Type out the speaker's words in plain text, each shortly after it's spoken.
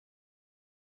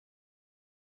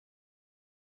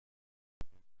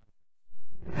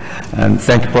And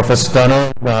thank you, Professor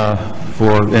Turner,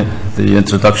 for the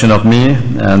introduction of me.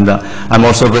 And I'm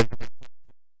also very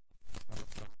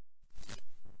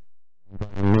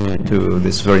to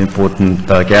this very important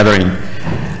gathering.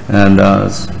 And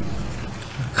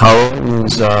Carol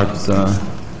is a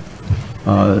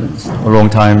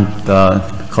long-time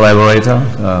collaborator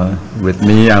with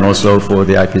me, and also for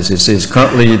the IPCC. Is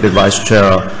currently the Vice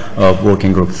Chair of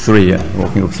Working Group 3.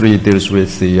 Working Group 3 deals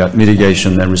with the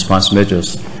mitigation and response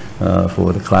measures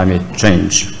for the climate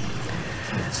change.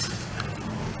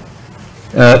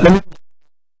 Let me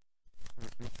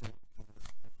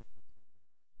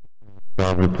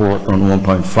report on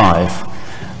 1.5,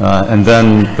 and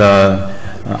then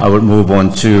I will move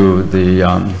on to the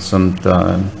some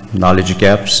knowledge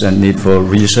gaps and need for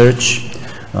research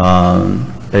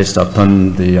based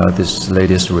upon this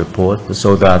latest report,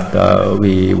 so that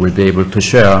we will be able to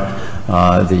share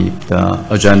the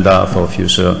agenda for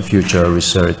future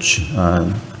research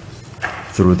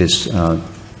through this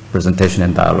presentation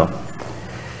and dialogue.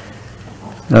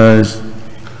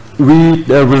 We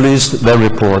released the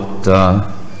report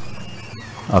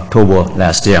October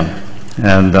last year,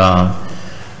 and our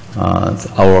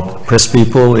press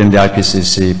people in the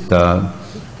IPCC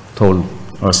told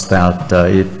us that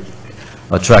it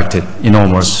attracted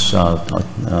enormous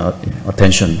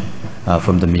attention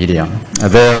from the media.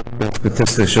 Their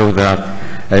statistics show that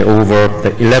over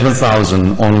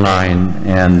 11,000 online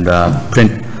and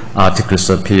print articles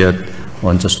appeared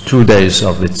on just 2 days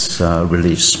of its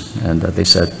release, and they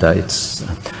said that it's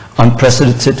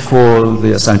unprecedented for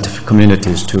the scientific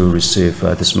communities to receive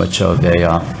this much of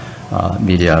a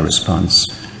media response.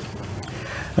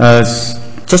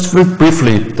 Just very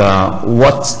briefly,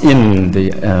 what's in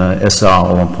the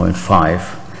SR 1.5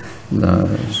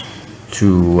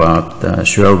 to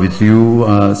share with you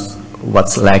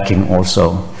what's lacking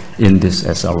also in this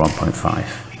SR 1.5.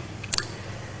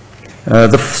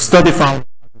 The study found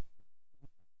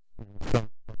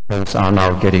are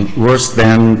now getting worse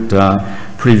than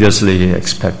previously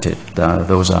expected.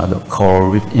 Those are the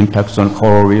coral reef, impacts on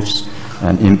coral reefs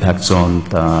and impacts on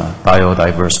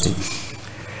biodiversity.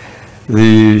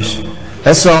 The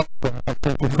SR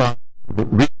identified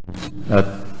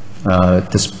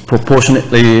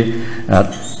disproportionately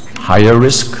at higher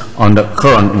risk on the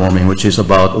current warming, which is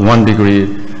about 1 degree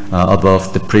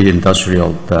above the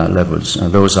pre-industrial levels.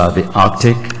 And those are the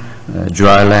Arctic,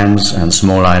 dry lands and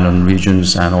small island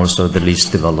regions, and also the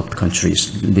least developed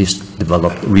countries, least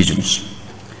developed regions.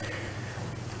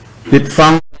 It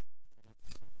found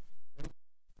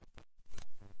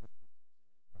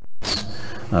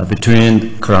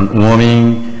between current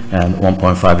warming and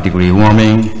 1.5 degree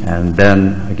warming, and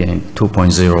then again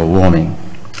 2.0 warming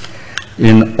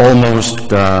in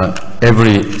almost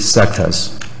every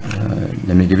sectors.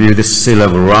 Let me give you this: sea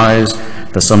level rise,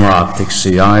 the summer Arctic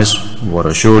sea ice,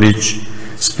 water shortage,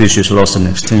 species loss and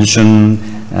extinction,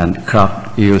 and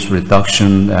crop yields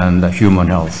reduction, and human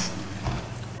health,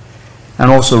 and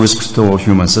also risks to all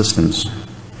human systems.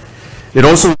 It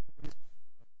also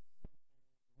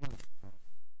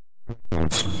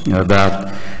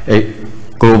that a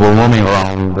global warming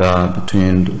around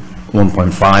between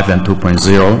 1.5 and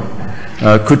 2.0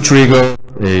 could trigger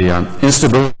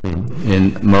instability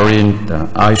in marine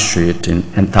ice sheet in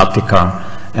Antarctica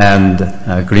and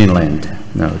Greenland.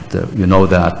 You know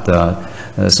that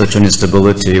such an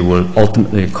instability will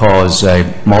ultimately cause a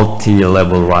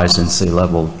multi-level rise in sea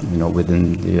level,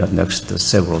 within the next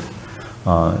several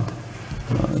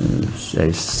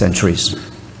centuries.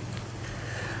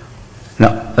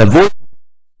 Now, avoid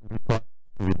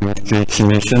reduce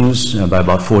emissions by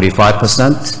about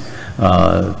 45%.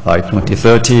 By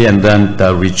 2030, and then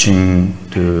reaching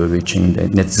the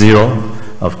net zero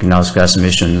of greenhouse gas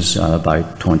emissions by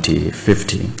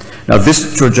 2050. Now,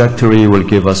 this trajectory will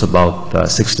give us about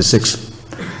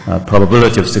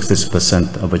probability of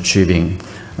 66% of achieving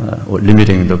or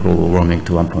limiting the global warming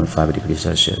to 1.5 degrees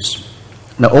Celsius.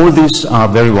 Now, all these are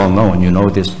very well known. You know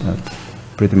this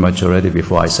pretty much already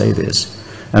before I say this.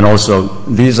 And also,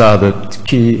 these are the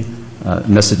key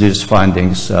messages,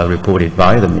 findings reported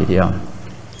by the media,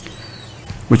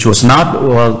 which was not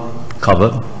well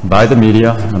covered by the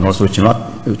media, and also which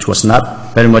was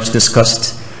not very much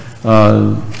discussed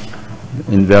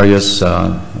in various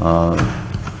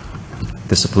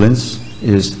disciplines,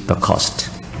 is the cost.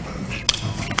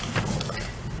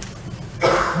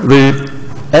 The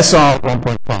SR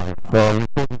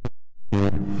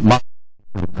 1.5,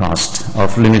 the cost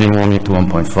of limiting warming to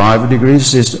 1.5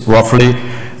 degrees is roughly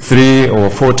 3 or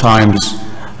 4 times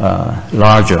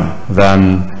larger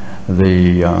than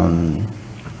the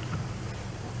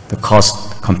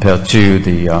cost compared to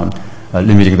the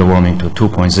limiting the warming to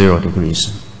 2.0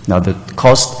 degrees. Now, the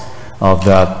cost of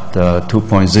that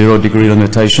 2.0 degree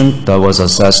limitation that was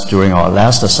assessed during our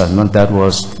last assessment, that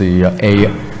was the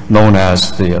known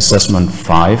as the Assessment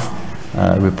 5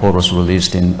 report, was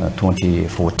released in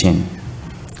 2014.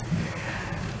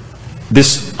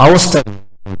 Our study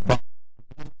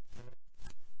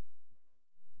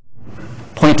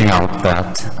pointing out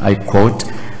that, I quote,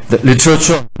 the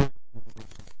literature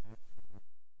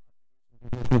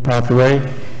pathway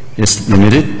is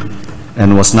limited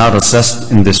and was not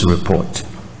assessed in this report.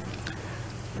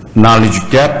 Knowledge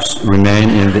gaps remain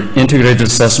in the integrated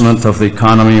assessment of the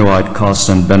economy-wide costs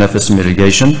and benefits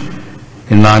mitigation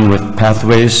in line with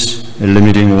pathways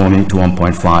limiting warming to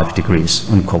 1.5 degrees,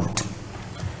 unquote.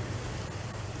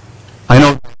 I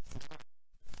know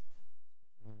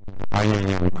the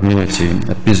IAERE community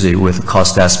are busy with the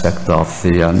cost aspect of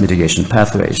the mitigation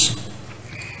pathways.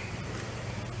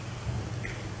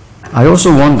 I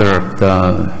also wondered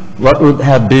what would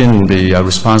have been the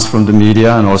response from the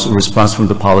media and also response from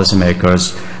the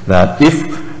policymakers that if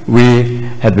we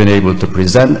had been able to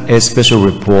present a special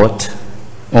report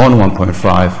on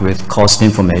 1.5 with cost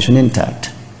information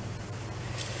intact.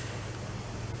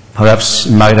 Perhaps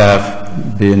it might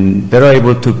have been better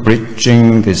able to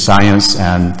bridging the science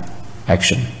and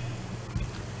action.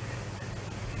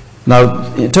 Now,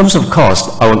 in terms of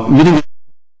cost, our mitigation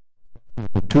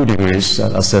 2 degrees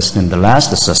assessed in the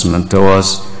last assessment, there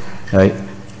was 3%,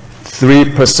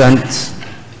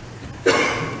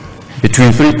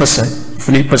 between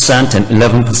 3% and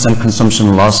 11%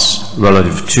 consumption loss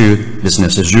relative to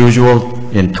business as usual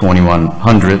in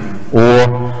 2100, or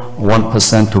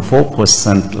 1% to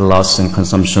 4% loss in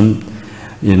consumption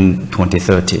in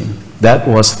 2030. That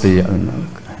was the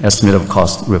estimate of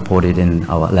cost reported in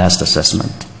our last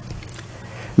assessment.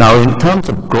 Now, in terms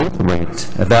of growth rate,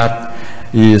 that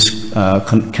is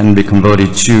can be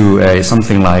converted to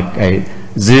something like a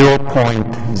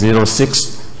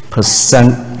 0.06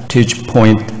 percentage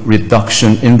point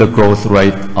reduction in the growth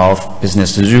rate of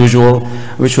business as usual,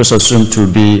 which was assumed to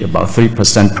be about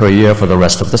 3% per year for the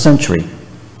rest of the century.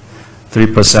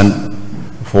 3%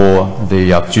 for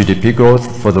the GDP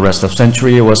growth for the rest of the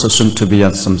century was assumed to be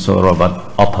at some sort of an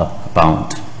upper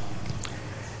bound.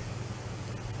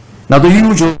 Now, the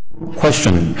usual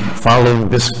question following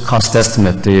this cost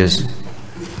estimate is,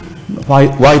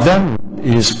 why then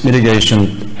is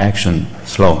mitigation action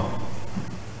slow?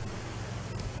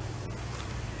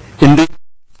 In the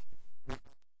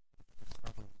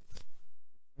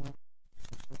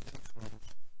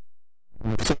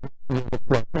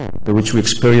which we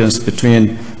experienced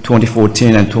between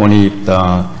 2014 and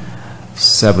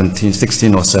 2017,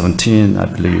 16 or 17, I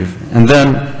believe, and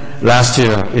then last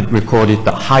year, it recorded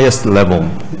the highest level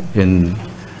in,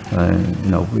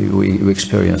 we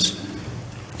experienced.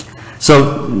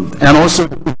 So, and also,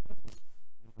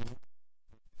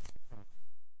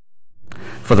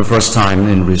 for the first time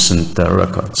in recent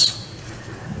records,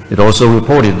 it also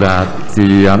reported that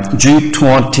the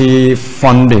G20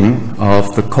 funding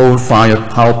of the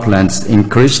coal-fired power plants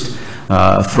increased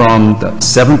from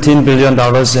 $17 billion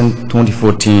in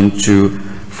 2014 to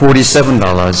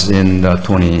 $47 in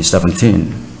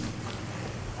 2017.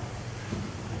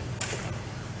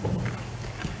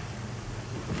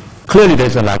 Clearly,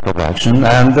 there's a lack of action,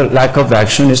 and the lack of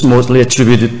action is mostly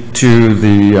attributed to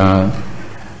the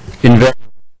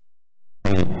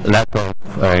lack of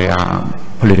a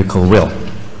political will.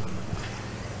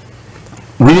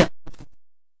 We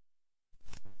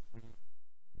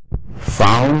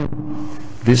found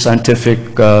the scientific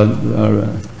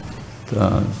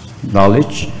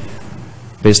knowledge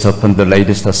based upon the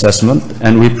latest assessment,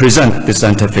 and we present the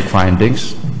scientific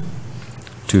findings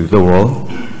to the world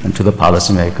and to the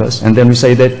policymakers, and then we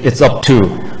say that it's up to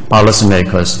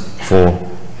policymakers for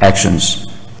actions.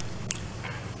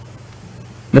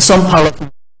 Now, some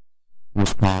policymakers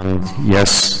respond,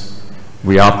 yes,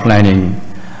 we are planning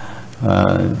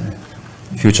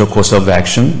future course of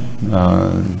action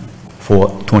for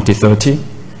 2030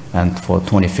 and for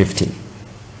 2050.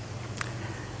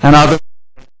 And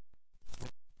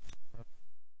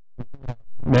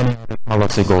many other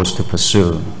policy goals to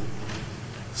pursue,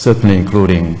 certainly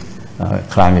including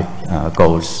climate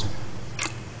goals.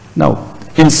 Now,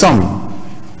 in some,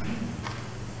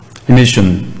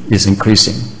 emission is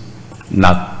increasing,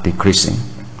 not decreasing.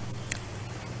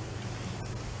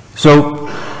 So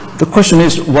the question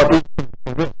is, what is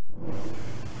the risk?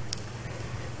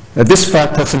 This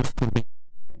factor seems to be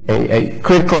a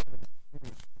critical.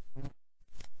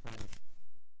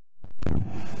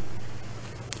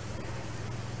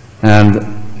 And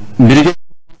mitigation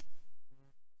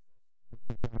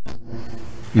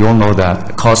you all know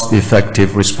that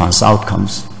cost-effective response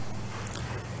outcomes.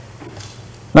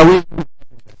 Now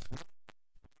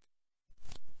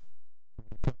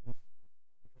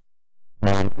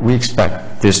we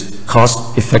expect this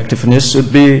cost effectiveness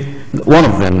should be one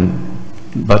of them,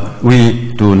 but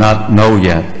we do not know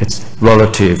yet its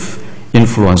relative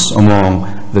influence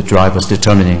among the drivers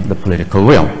determining the political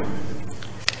will.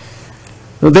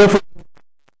 So therefore,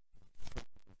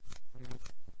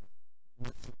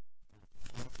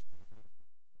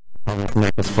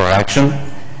 makers for action,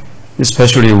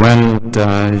 especially when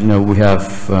we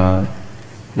have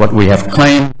what we have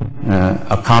claimed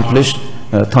accomplished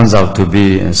turns out to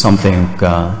be something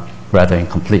rather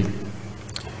incomplete.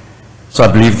 So I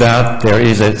believe that there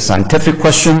is a scientific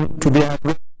question to be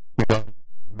addressed regarding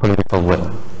political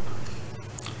will.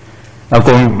 Now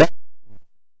going back,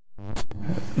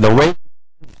 the way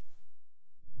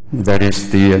that is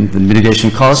the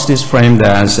mitigation cost is framed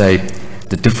as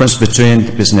the difference between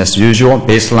the business as usual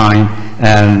baseline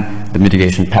and the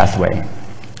mitigation pathway.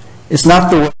 It's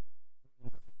not the way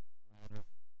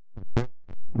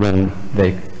when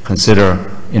they consider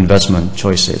investment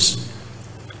choices.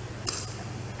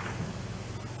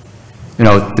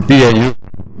 The BAU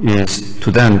is,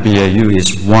 to them, BAU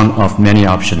is one of many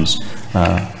options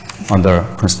under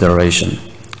consideration.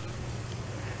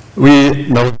 We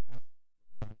know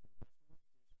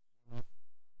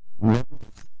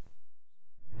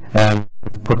and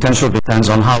potential depends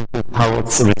on how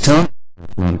its return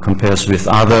compares with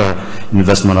other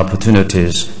investment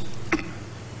opportunities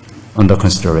under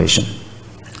consideration.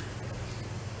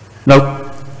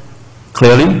 Now,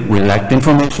 clearly, we lacked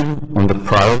information on the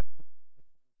priority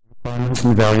requirements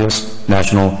in various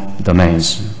national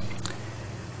domains.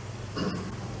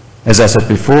 As I said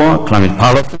before, climate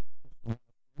policy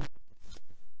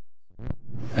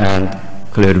and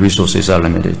clear resources are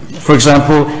limited. For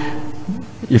example,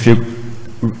 if you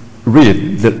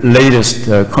read the latest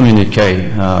communique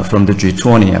from the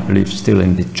G20, I believe still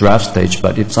in the draft stage,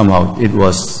 but it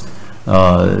was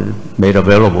made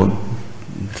available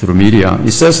through media.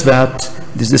 It says that,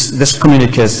 this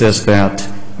communique says that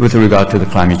with regard to the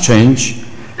climate change,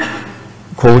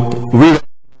 quote, real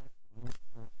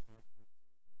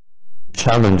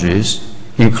challenges,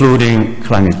 including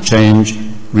climate change,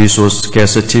 resource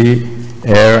scarcity,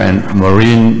 air and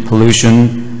marine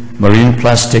pollution, marine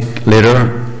plastic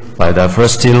litter,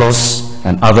 biodiversity loss,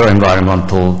 and other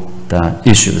environmental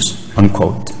issues,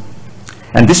 unquote.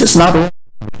 And this is not all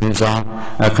countries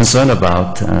are concerned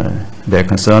about. They're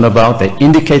concerned about, they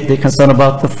indicate they're concerned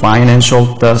about the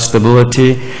financial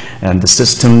stability and the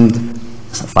system,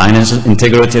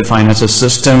 integrated financial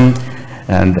system,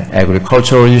 and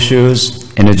agricultural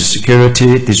issues, energy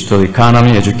security, digital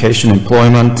economy, education,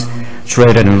 employment,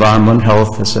 trade and environment,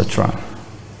 health, etc.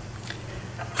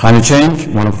 Climate change,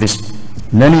 one of these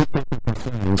many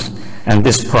concerns, and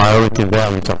this priority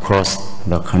varies across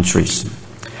the countries.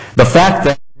 The fact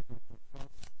that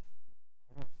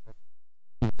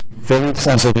very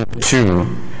sensitive to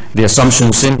the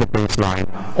assumptions in the baseline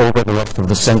over the rest of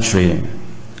the century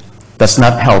does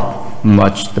not help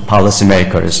much the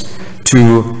policymakers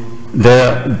to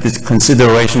this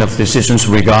consideration of decisions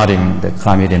regarding the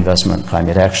climate investment,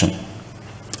 climate action.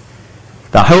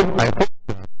 I hope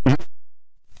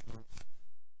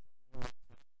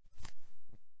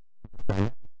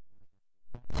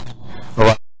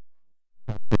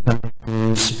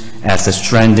assets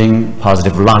trending,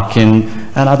 positive lock-in,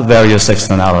 and other various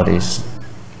externalities.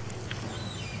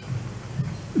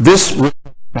 This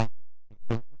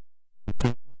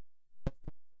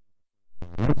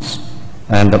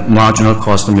and the marginal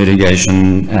cost of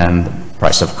mitigation and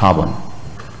price of carbon.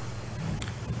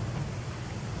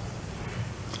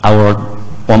 Our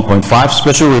 1.5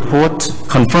 special report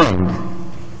confirmed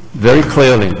very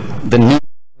clearly the need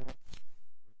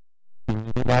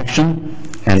for action,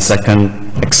 and second,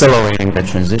 accelerating the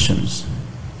transitions.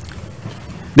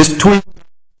 This tweet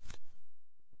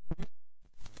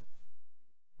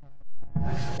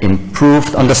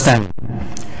improved understanding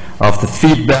of the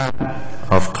feedback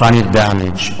of climate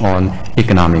damage on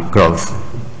economic growth.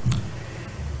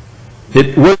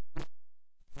 It will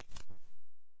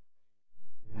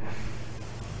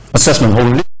assessment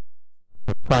wholly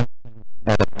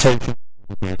adaptation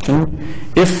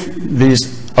if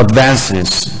these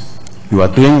advances you are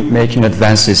making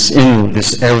advances in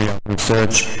this area of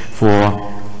research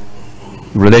for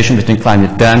relation between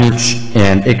climate damage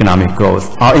and economic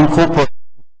growth are incorporated.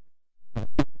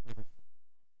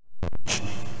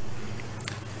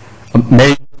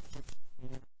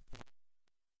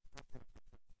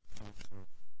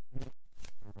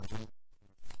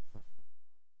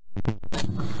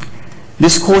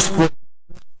 This coursework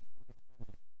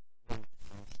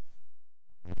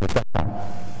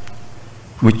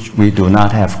which we do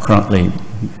not have currently.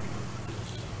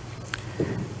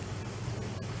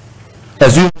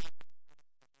 As you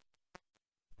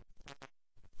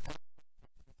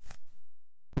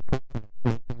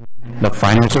the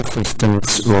financial system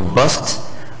is robust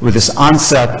with this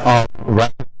onset of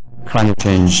rapid climate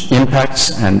change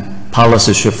impacts and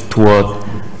policy shift toward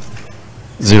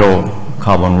zero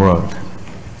carbon world.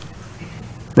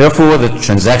 Therefore, the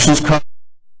transactions cost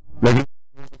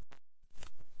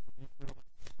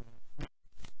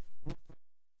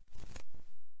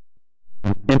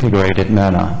integrated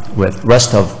manner with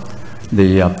rest of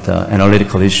the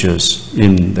analytical issues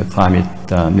in the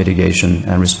climate mitigation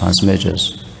and response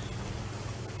measures.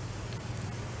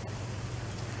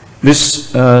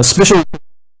 This special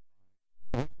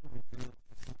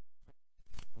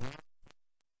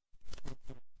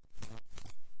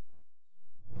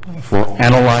for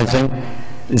analyzing,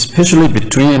 especially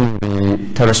between the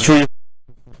terrestrial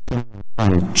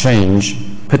climate change,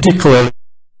 particularly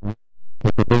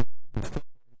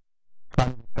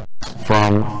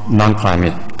from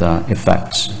non-climate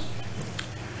effects.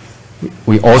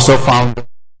 We also found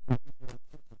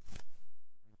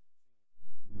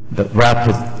the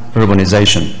rapid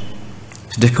urbanization,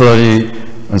 particularly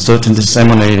uncertainties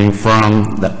emanating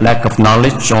from the lack of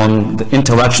knowledge on the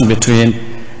interaction between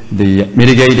the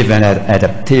mitigative and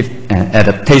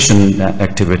adaptation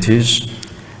activities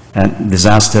and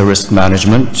disaster risk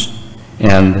management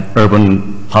and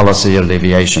urban policy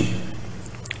alleviation.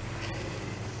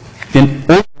 In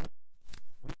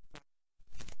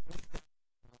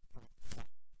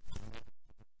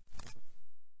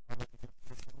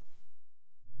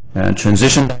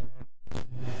transition,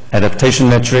 adaptation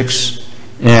metrics,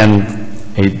 and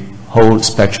a whole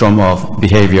spectrum of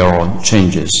behavioral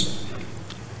changes.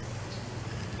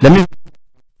 Let me,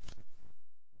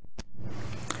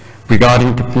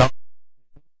 regarding technology,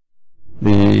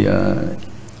 the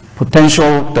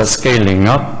potential, the scaling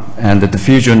up, and the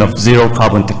diffusion of zero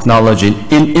carbon technology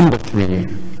in industry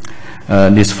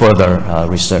needs further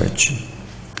research.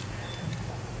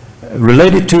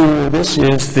 Related to this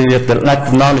is the lack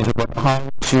of knowledge about how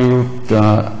to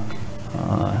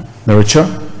nurture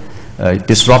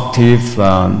disruptive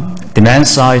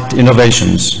demand-side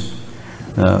innovations,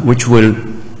 which will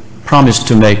promise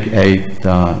to make a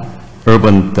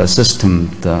urban system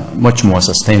much more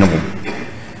sustainable.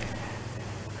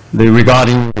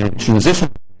 Regarding the transition,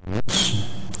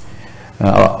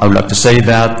 I would like to say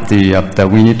that that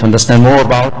we need to understand more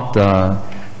about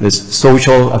this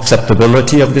social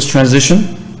acceptability of this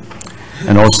transition,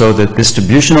 and also the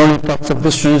distributional effects of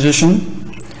this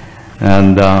transition,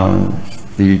 and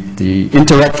the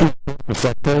interaction with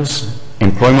sectors,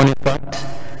 employment effect,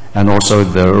 and also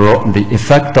the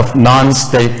effect of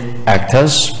non-state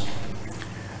actors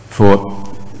for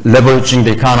leveraging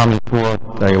the economy toward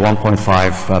a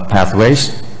 1.5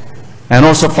 pathways, and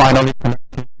also finally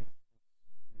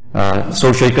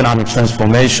socio-economic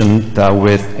transformation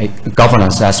with a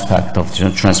governance aspect of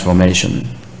transformation.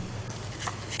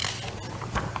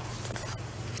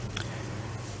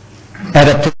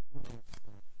 Adaptation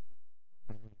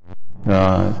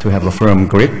to have a firm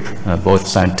grip, both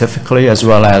scientifically as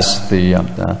well as the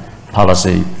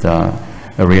policy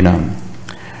arena.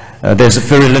 There's a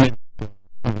very limited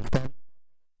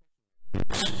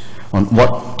on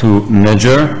what to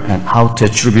measure and how to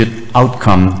attribute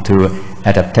outcome to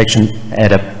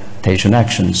adaptation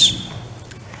actions.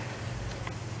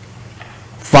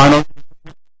 Finally,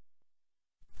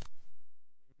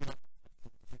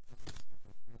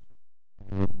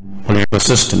 political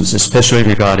systems, especially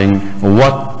regarding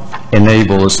what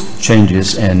enables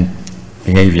changes in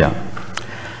behavior.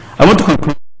 I want to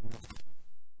conclude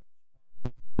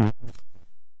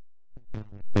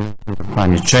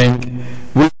climate change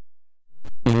with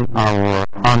our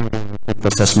ongoing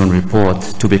assessment report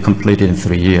to be completed in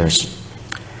 3 years.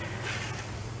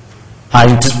 I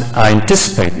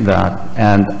anticipate that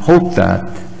and hope that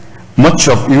much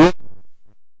of your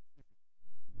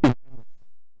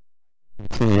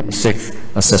sixth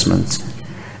assessment,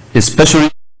 especially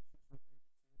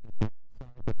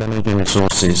energy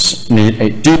resources, need a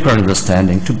deeper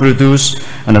understanding to produce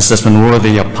an assessment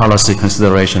worthy of policy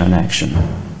consideration and action.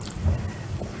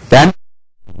 Then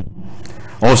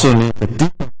also need a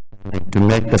deeper to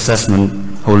make assessment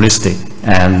holistic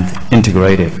and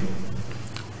integrative.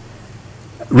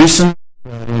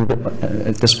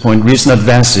 At this point, recent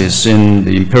advances in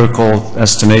the empirical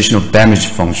estimation of damage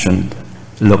function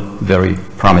look very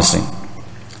promising.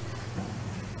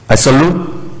 I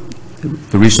salute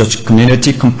the research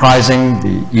community comprising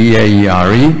the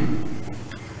EAERE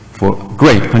for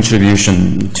great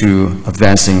contribution to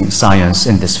advancing science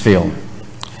in this field.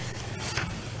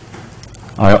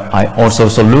 I also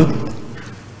salute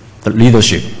the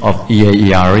leadership of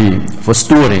EAERE for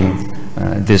stewarding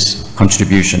this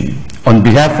contribution. On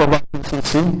behalf of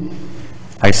IPCC,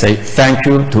 I say thank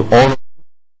you to all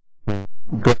for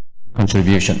good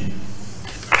contribution.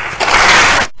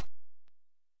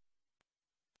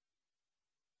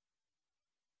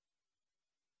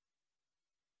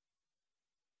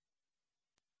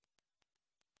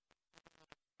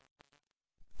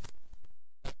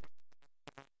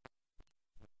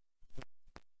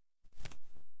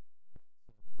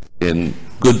 In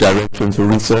good direction for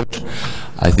research.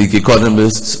 I think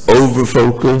economists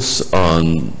over-focus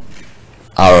on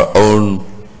our own,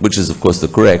 which is of course the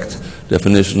correct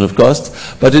definition of cost,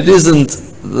 but it isn't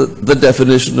the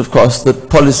definition of cost that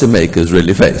policymakers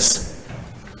really face.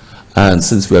 And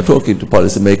since we are talking to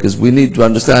policymakers, we need to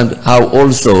understand how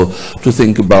also to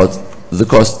think about the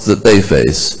costs that they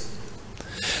face.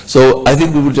 So I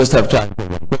think we will just have time for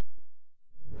one question.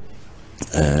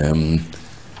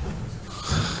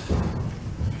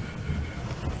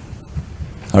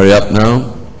 Hurry up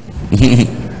now.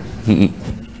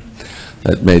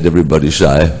 That made everybody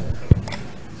shy.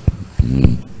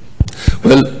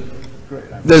 Well,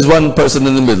 there's one person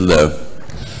in the middle there.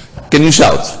 Can you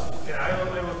shout? Yeah, I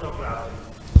will talk loudly.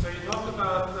 So you talked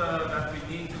about that we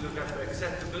need to look at the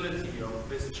acceptability of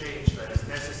this change that is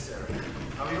necessary.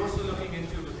 Are we also looking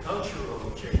into the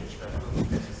cultural change that will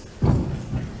be necessary?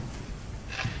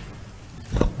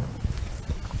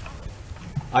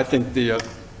 I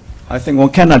think one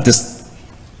cannot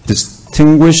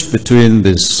distinguish between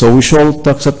the social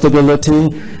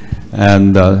acceptability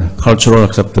and cultural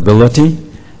acceptability.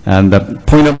 And the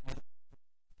point of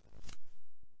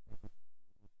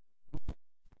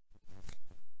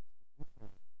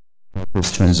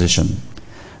this transition,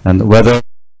 and whether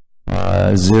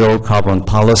zero carbon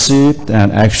policy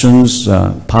and actions,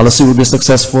 policy will be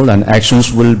successful and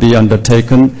actions will be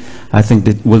undertaken, I think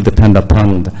it will depend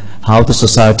upon how the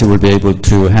society will be able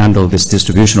to handle these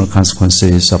distributional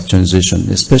consequences of transition,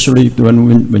 especially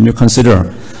when you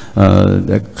consider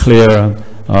the clear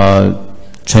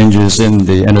changes in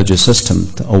the energy system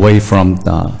away from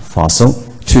fossil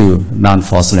to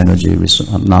non-fossil energy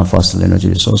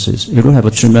resources. It will have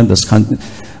a tremendous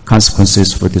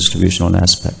consequences for distributional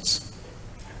aspects.